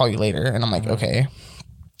like, I'll call you later. And I'm like, okay.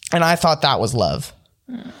 And I thought that was love.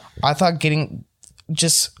 I thought getting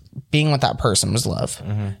just being with that person was love.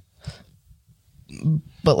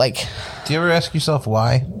 But like, Do you ever ask yourself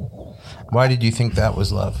why? Why did you think that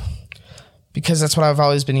was love? because that's what I've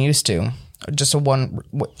always been used to. Just a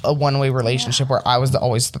one-way relationship where I was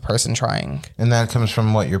always the person trying. And that comes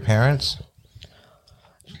from what, your parents?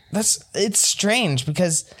 It's strange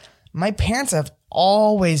because my parents have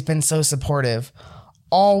always been so supportive,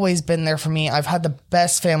 always been there for me. I've had the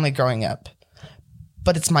best family growing up,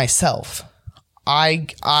 but it's myself. I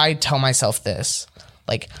tell myself this,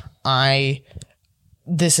 like,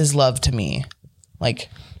 this is love to me. Like,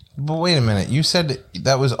 But wait a minute. You said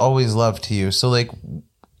that was always love to you. So, like,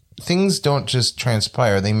 things don't just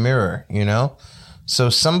transpire; they mirror. You know. So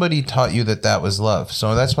somebody taught you that was love.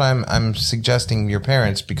 So that's why I'm suggesting your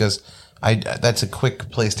parents, because that's a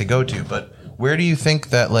quick place to go to. But where do you think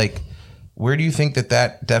that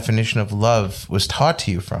that definition of love was taught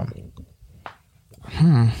to you from?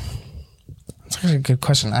 that's actually a good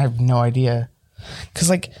question. I have no idea, because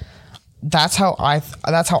like that's how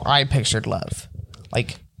I pictured love.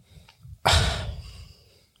 Like, I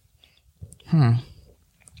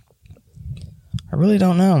really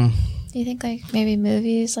don't know. Do you think like maybe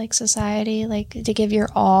movies, like society, like to give your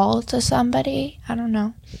all to somebody? I don't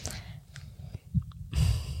know.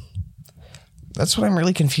 That's what I'm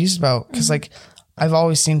really confused about, because like I've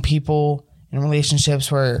always seen people in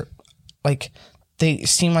relationships where like they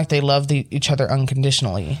seem like they love each other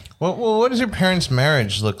unconditionally. Well, what does your parents'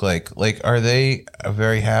 marriage look like? Like, are they a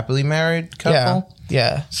very happily married couple?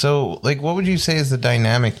 Yeah. So, like, what would you say is the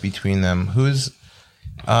dynamic between them?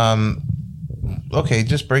 Okay,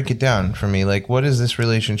 just break it down for me. Like, what does this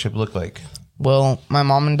relationship look like? Well, my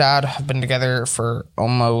mom and dad have been together for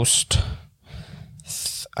almost,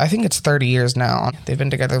 I think it's 30 years now. They've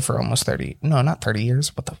been together for almost 30. No, not 30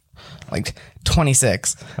 years. Like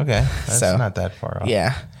 26. Okay, that's So, not that far off.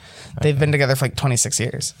 Yeah. They've been together for like 26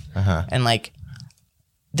 years. And like,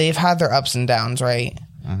 they've had their ups and downs, right?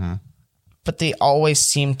 But they always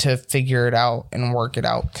seem to figure it out and work it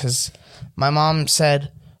out, because my mom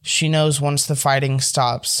said she knows once the fighting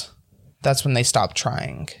stops, that's when they stop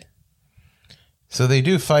trying. So they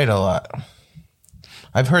do fight a lot.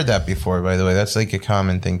 I've heard that before, by the way. That's like a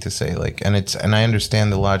common thing to say. Like, and I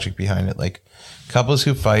understand the logic behind it. Like, couples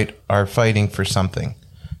who fight are fighting for something.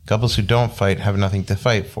 Couples who don't fight have nothing to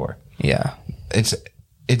fight for. Yeah.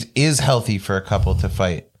 It is healthy for a couple to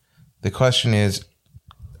fight. The question is,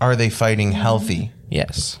 are they fighting healthy?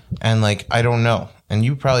 Yes. And like, I don't know. And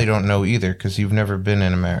you probably don't know either, because you've never been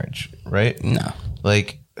in a marriage, right? No.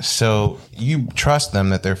 Like, so you trust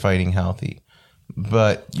them that they're fighting healthy,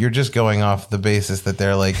 but you're just going off the basis that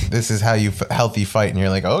they're like, this is how you healthy fight. And you're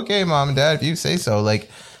like, okay, mom and dad, if you say so. Like,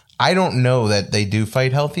 I don't know that they do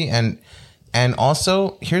fight healthy. And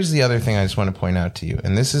also, here's the other thing I just want to point out to you.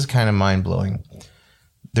 And this is kind of mind blowing.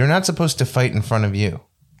 They're not supposed to fight in front of you.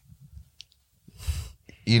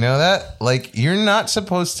 You know that? Like, you're not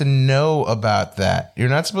supposed to know about that. You're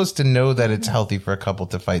not supposed to know that it's healthy for a couple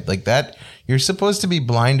to fight like that. You're supposed to be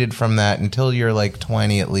blinded from that until you're like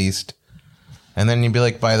 20 at least. And then you'd be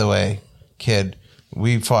like, by the way, kid,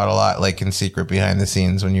 we fought a lot like in secret behind the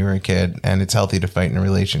scenes when you were a kid. And it's healthy to fight in a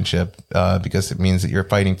relationship because it means that you're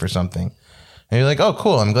fighting for something. And you're like, oh,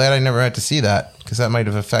 cool. I'm glad I never had to see that, because that might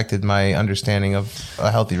have affected my understanding of a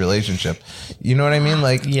healthy relationship. You know what I mean?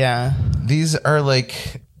 Like, Yeah. these are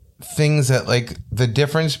like things that, like, the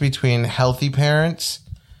difference between healthy parents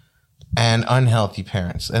and unhealthy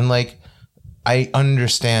parents. And like, I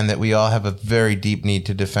understand that we all have a very deep need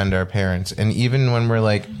to defend our parents. And even when we're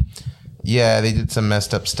like, yeah, they did some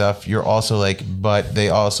messed up stuff, you're also like, but they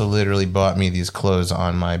also literally bought me these clothes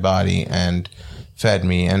on my body and fed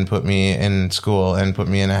me and put me in school and put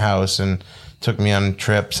me in a house and took me on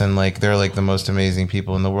trips, and like, they're like the most amazing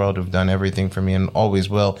people in the world who've done everything for me and always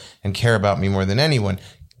will and care about me more than anyone.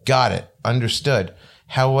 Got it. Understood.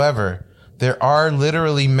 However, there are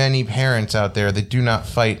literally many parents out there that do not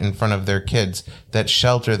fight in front of their kids, that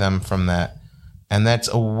shelter them from that. And that's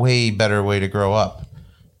a way better way to grow up.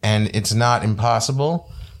 And it's not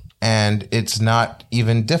impossible, and it's not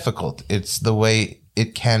even difficult. It's the way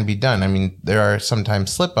it can be done. I mean, there are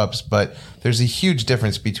sometimes slip-ups, but there's a huge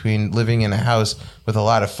difference between living in a house with a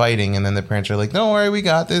lot of fighting and then the parents are like, don't worry, we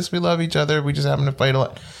got this, we love each other, we just happen to fight a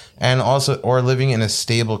lot. And also, or living in a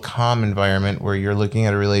stable, calm environment where you're looking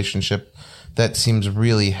at a relationship that seems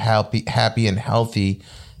really happy and healthy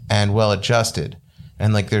and well-adjusted.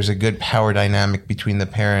 And like, there's a good power dynamic between the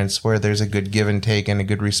parents where there's a good give and take and a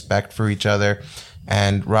good respect for each other.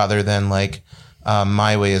 And rather than like,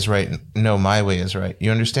 my way is right. No, my way is right. You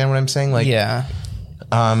understand what I'm saying? Like, Yeah.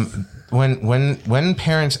 when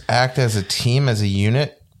parents act as a team, as a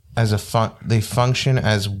unit, they function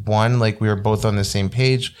as one. Like we were both on the same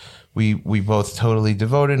page. We both totally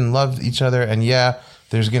devoted and loved each other. And yeah,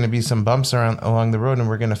 there's going to be some bumps along the road, and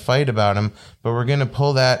we're going to fight about them, but we're going to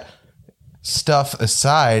pull that stuff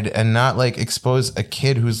aside and not like expose a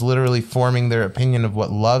kid who's literally forming their opinion of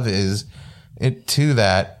what love is to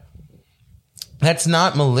that. That's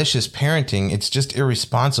not malicious parenting. It's just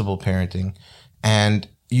irresponsible parenting. And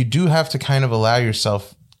you do have to kind of allow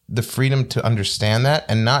yourself the freedom to understand that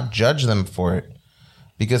and not judge them for it.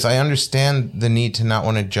 Because I understand the need to not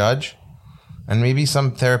want to judge. And maybe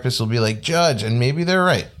some therapists will be like, judge, and maybe they're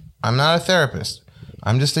right. I'm not a therapist.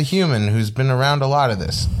 I'm just a human who's been around a lot of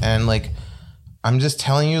this. And like, I'm just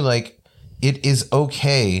telling you, like, it is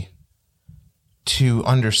okay to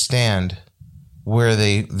understand where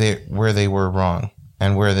they were wrong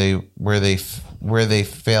and where they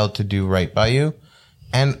failed to do right by you.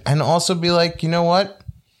 And also be like, you know what?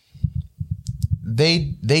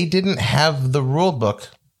 They didn't have the rule book.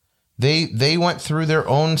 They went through their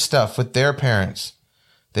own stuff with their parents.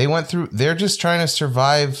 They're just trying to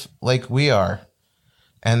survive like we are.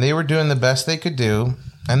 And they were doing the best they could do.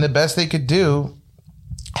 And the best they could do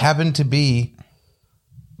happened to be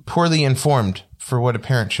poorly informed for what a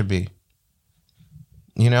parent should be.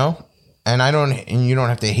 You know? And you don't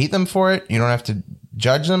have to hate them for it. You don't have to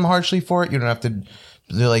judge them harshly for it. You don't have to,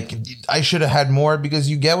 they're like, I should have had more, because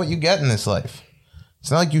you get what you get in this life.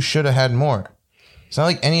 It's not like you should have had more. It's not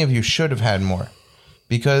like any of you should have had more,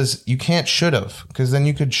 because you can't should have, because then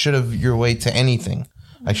you could should have your way to anything.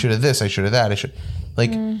 I should have this. I should have that. I should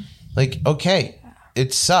like, okay,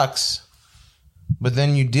 it sucks, but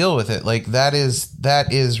then you deal with it. Like that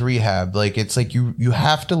is rehab. Like, it's like you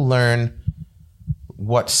have to learn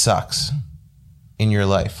what sucks in your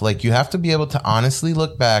life. Like you have to be able to honestly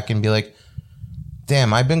look back and be like,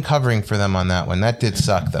 damn, I've been covering for them on that one. That did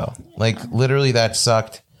suck though. Like literally that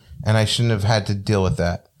sucked, and I shouldn't have had to deal with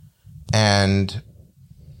that. And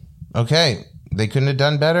okay, they couldn't have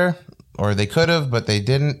done better, or they could have, but they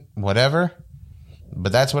didn't, whatever.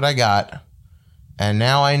 But that's what I got. And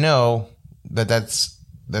now I know that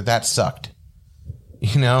sucked.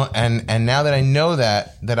 You know, and now that I know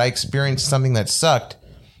that I experienced something that sucked,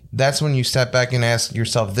 that's when you step back and ask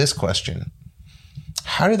yourself this question.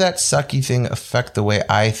 How did that sucky thing affect the way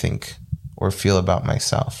I think or feel about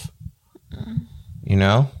myself? You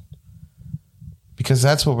know? Because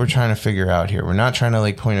that's what we're trying to figure out here. We're not trying to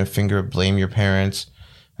like point a finger, blame your parents,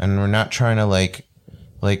 and we're not trying to like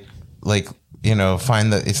you know,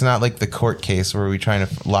 find it's not like the court case where we're trying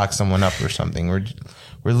to lock someone up or something.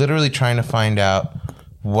 We're literally trying to find out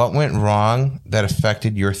what went wrong that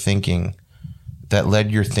affected your thinking, that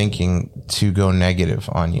led your thinking to go negative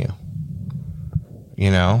on you.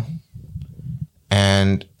 You know?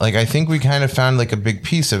 And like, I think we kind of found like a big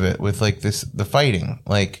piece of it with like the fighting.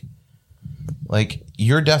 Like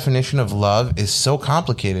your definition of love is so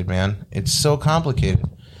complicated, man. It's so complicated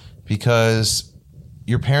because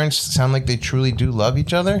your parents sound like they truly do love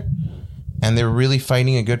each other and they're really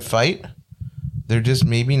fighting a good fight. They're just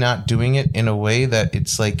maybe not doing it in a way that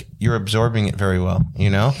it's like you're absorbing it very well, you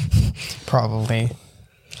know? Probably.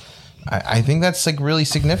 I think that's like really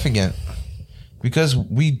significant because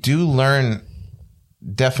we do learn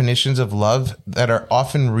definitions of love that are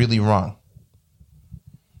often really wrong.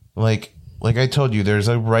 Like I told you, there's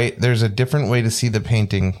a different way to see the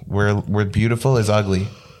painting where beautiful is ugly.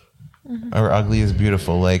 Or ugly is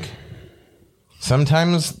beautiful. Like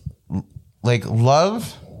sometimes like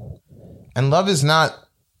love is not,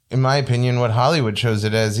 in my opinion, what Hollywood shows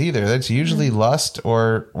it as either. That's usually lust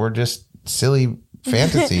or just silly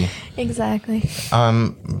fantasy. Exactly.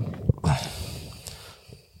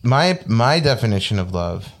 My definition of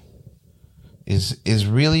love is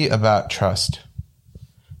really about trust.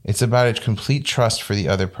 It's about a complete trust for the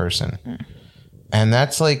other person. And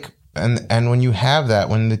that's like, and when you have that,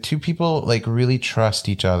 when the two people like really trust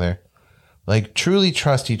each other, like truly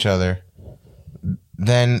trust each other,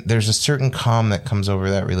 then there's a certain calm that comes over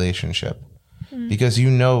that relationship because you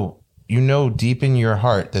know deep in your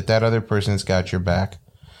heart that other person's got your back.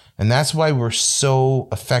 And that's why we're so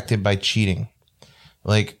affected by cheating.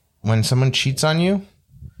 Like when someone cheats on you,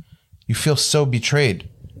 you feel so betrayed.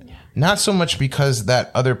 Not so much because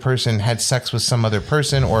that other person had sex with some other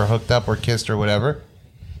person or hooked up or kissed or whatever,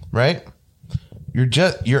 right?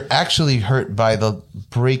 You're actually hurt by the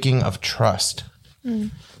breaking of trust.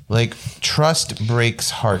 Like trust breaks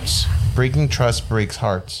hearts. Breaking trust breaks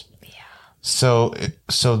hearts. Yeah. So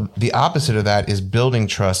the opposite of that is building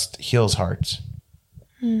trust heals hearts.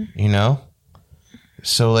 You know?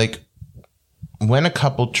 So like when a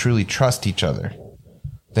couple truly trust each other,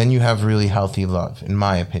 then you have really healthy love, in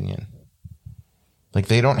my opinion. Like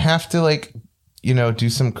they don't have to like, you know, do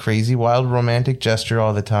some crazy wild romantic gesture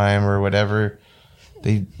all the time or whatever.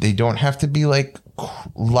 They don't have to be like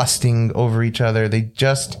lusting over each other. They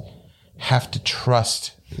just have to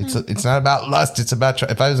trust. It's not about lust. It's about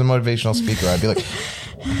if I was a motivational speaker, I'd be like,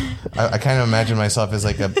 I kind of imagine myself as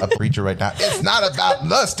like a preacher right now. It's not about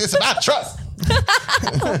lust. It's about trust.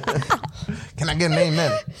 Can I get an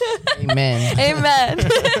amen? Amen. Amen.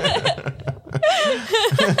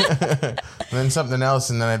 And then something else,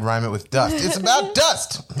 and then I'd rhyme it with dust. It's about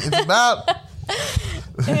dust. It's about.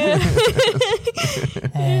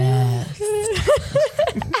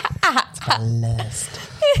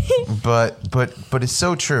 But it's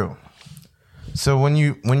so true. So when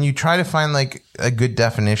you try to find like a good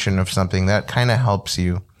definition of something, that kind of helps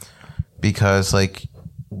you, because like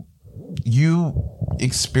you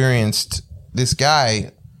experienced this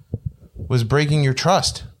guy was breaking your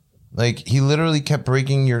trust. Like he literally kept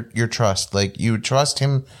breaking your trust. Like you would trust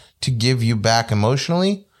him to give you back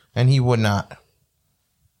emotionally, and he would not.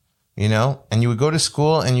 You know, and you would go to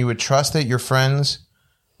school and you would trust that your friends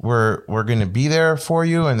were going to be there for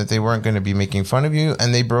you and that they weren't going to be making fun of you,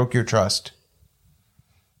 and they broke your trust.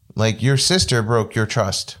 Like your sister broke your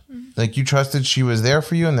trust. Like you trusted she was there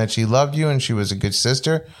for you and that she loved you and she was a good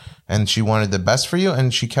sister and she wanted the best for you,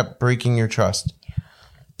 and she kept breaking your trust.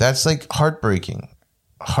 That's like heartbreaking.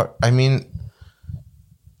 I mean,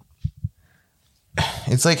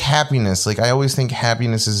 it's like happiness. Like I always think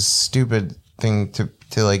happiness is a stupid thing to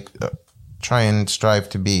like try and strive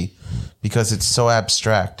to be, because it's so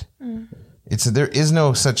abstract. There is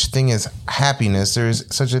no such thing as happiness. There is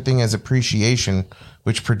such a thing as appreciation,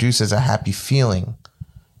 which produces a happy feeling,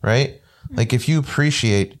 right? Like if you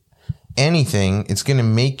appreciate anything, it's going to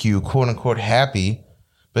make you quote unquote happy,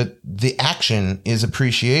 but the action is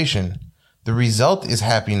appreciation. The result is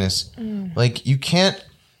happiness. Like you can't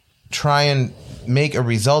try and make a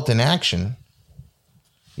result in action,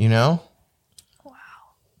 you know?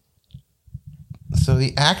 So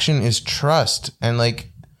the action is trust, and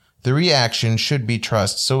like the reaction should be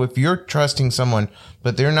trust. So if you're trusting someone,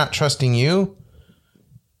 but they're not trusting you,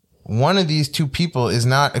 one of these two people is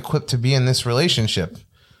not equipped to be in this relationship.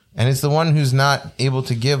 And it's the one who's not able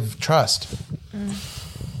to give trust.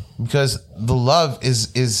 Because the love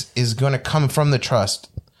is going to come from the trust.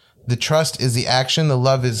 The trust is the action. The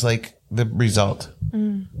love is like the result.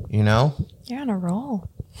 You know? You're on a roll.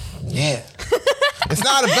 Yeah. It's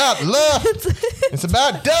not about love. It's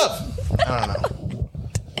about dove. I don't know.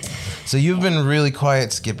 So you've been really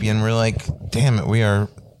quiet, Skippy, and we're like, damn it, we are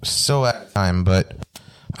so out of time. But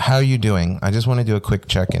how are you doing? I just want to do a quick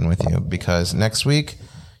check-in with you, because next week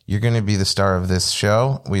you're going to be the star of this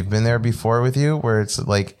show. We've been there before with you, where it's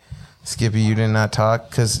like, Skippy, you did not talk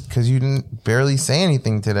because you didn't barely say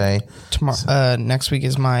anything today. Tomorrow, next week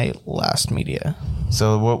is my last media.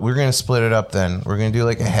 So we're going to split it up then. We're going to do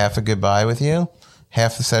like a half a goodbye with you,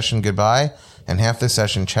 half the session goodbye, and half the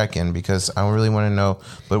session check-in, because I really want to know.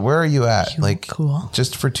 But where are you at? Like, cool.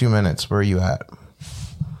 Just for 2 minutes, where are you at?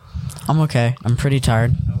 I'm okay. I'm pretty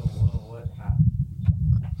tired.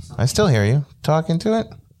 I still hear you. Talk into it.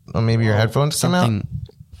 Or maybe your headphones come out.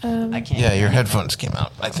 I can't. Yeah, your headphones came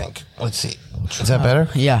out, I think. Let's see. Is that better?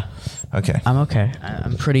 Yeah, Okay. I'm okay.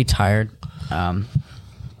 I'm pretty tired.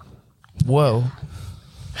 Whoa.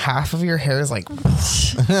 Half of your hair is like...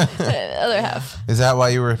 The other half. Is that why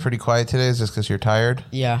you were pretty quiet today? Is just because you're tired?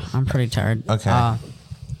 Yeah, I'm pretty tired. Okay.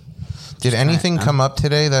 Did anything come up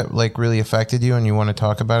today that like really affected you and you want to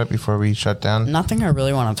talk about it before we shut down? Nothing I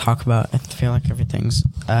really want to talk about. I feel like everything's.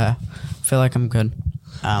 Feel like I'm good.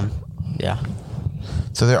 Yeah.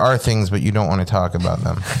 So there are things, but you don't want to talk about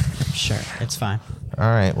them. Sure, it's fine. All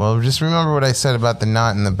right. Well, just remember what I said about the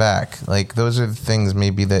knot in the back. Like those are the things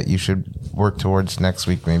maybe that you should work towards next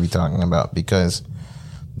week, maybe talking about, because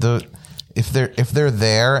if they're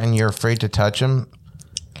there and you're afraid to touch them,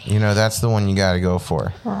 you know, that's the one you got to go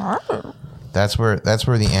for. That's where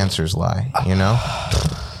the answers lie, you know?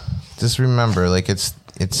 Just remember, like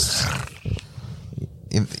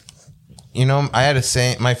you know, I had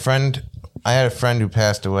a friend who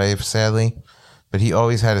passed away, sadly, but he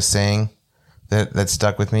always had a saying that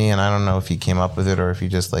stuck with me, and I don't know if he came up with it or if he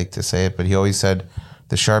just liked to say it, but he always said,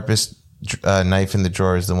 the sharpest knife in the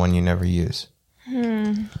drawer is the one you never use.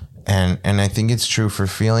 And I think it's true for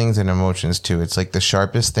feelings and emotions too. It's like the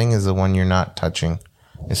sharpest thing is the one you're not touching.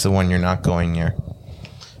 It's the one you're not going near.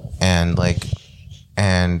 And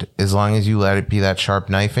as long as you let it be that sharp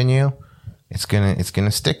knife in you, it's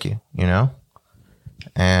gonna stick you, you know?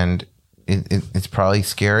 And it's probably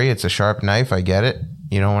scary. It's a sharp knife. I get it.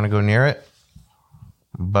 You don't want to go near it.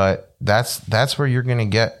 But that's where you're gonna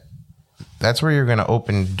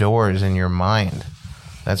open doors in your mind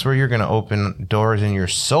That's where you're going to open doors in your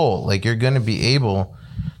soul. Like, you're going to be able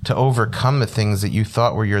to overcome the things that you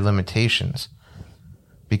thought were your limitations.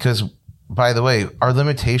 Because, by the way, our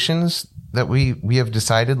limitations that we have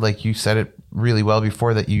decided, like you said it really well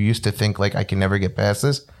before, that you used to think, like, I can never get past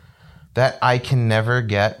this. That I can never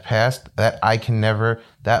get past, that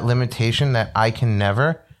limitation, that I can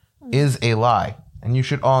never, is a lie. And you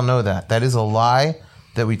should all know that. That is a lie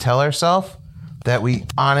that we tell ourselves, that we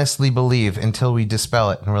honestly believe until we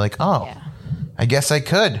dispel it. And we're like, oh, I guess I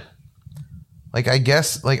could. Like, I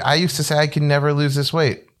used to say I could never lose this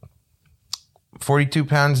weight. 42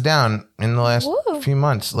 pounds down in the last few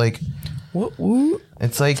months. Like,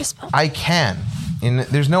 it's like, I can. And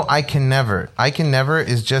there's no I can never. I can never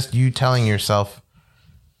is just you telling yourself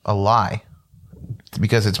a lie,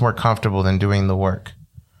 because it's more comfortable than doing the work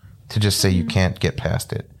to just say you can't get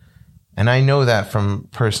past it. And I know that from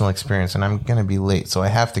personal experience, and I'm going to be late, so I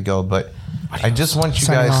have to go. But I just want you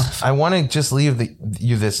guys, I want to just leave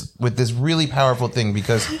you this with this really powerful thing,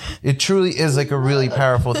 because it truly is like a really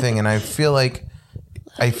powerful thing. And I feel like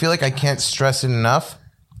I can't stress it enough.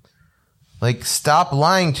 Like, stop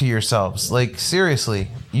lying to yourselves. Like, seriously,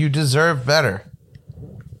 you deserve better.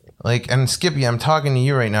 Like, and Skippy, I'm talking to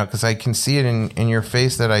you right now because I can see it in your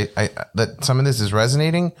face that that some of this is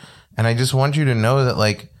resonating. And I just want you to know that,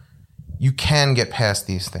 like, you can get past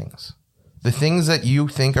these things. The things that you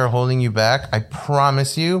think are holding you back, I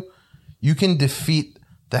promise you, you can defeat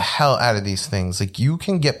the hell out of these things. Like, you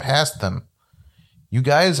can get past them. You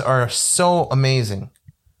guys are so amazing.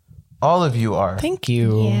 All of you are. Thank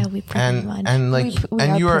you. Yeah, we pretty much. And like, we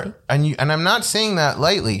and you are, pretty. and I'm not saying that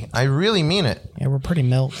lightly. I really mean it. Yeah, we're pretty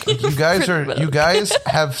milk. You guys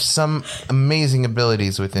have some amazing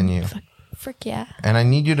abilities within you. Frick yeah. And I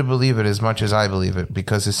need you to believe it as much as I believe it,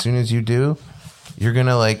 because as soon as you do, you're going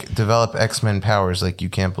to, like, develop X-Men powers like you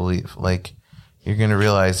can't believe. Like, you're going to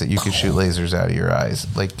realize that you could shoot lasers out of your eyes,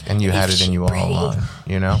 like, and you had it in you all along,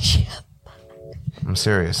 you know? I'm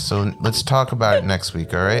serious. So let's talk about it next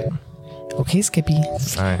week, all right? Okay, Skippy. All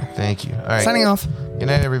right, thank you. All right. Signing off. Good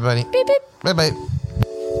night, everybody. Beep, beep. Bye-bye.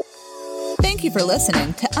 Thank you for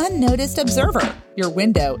listening to Unnoticed Observer, your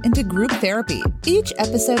window into group therapy. Each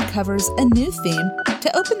episode covers a new theme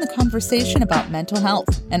to open the conversation about mental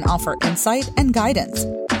health and offer insight and guidance.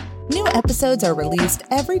 New episodes are released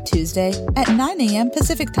every Tuesday at 9 a.m.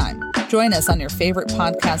 Pacific Time. Join us on your favorite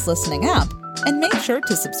podcast listening app, and make sure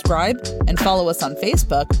to subscribe and follow us on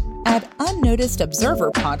Facebook at Unnoticed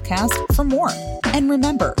Observer Podcast for more. And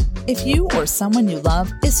remember, if you or someone you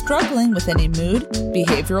love is struggling with any mood,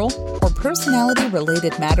 behavioral, or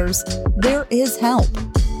personality-related matters, there is help.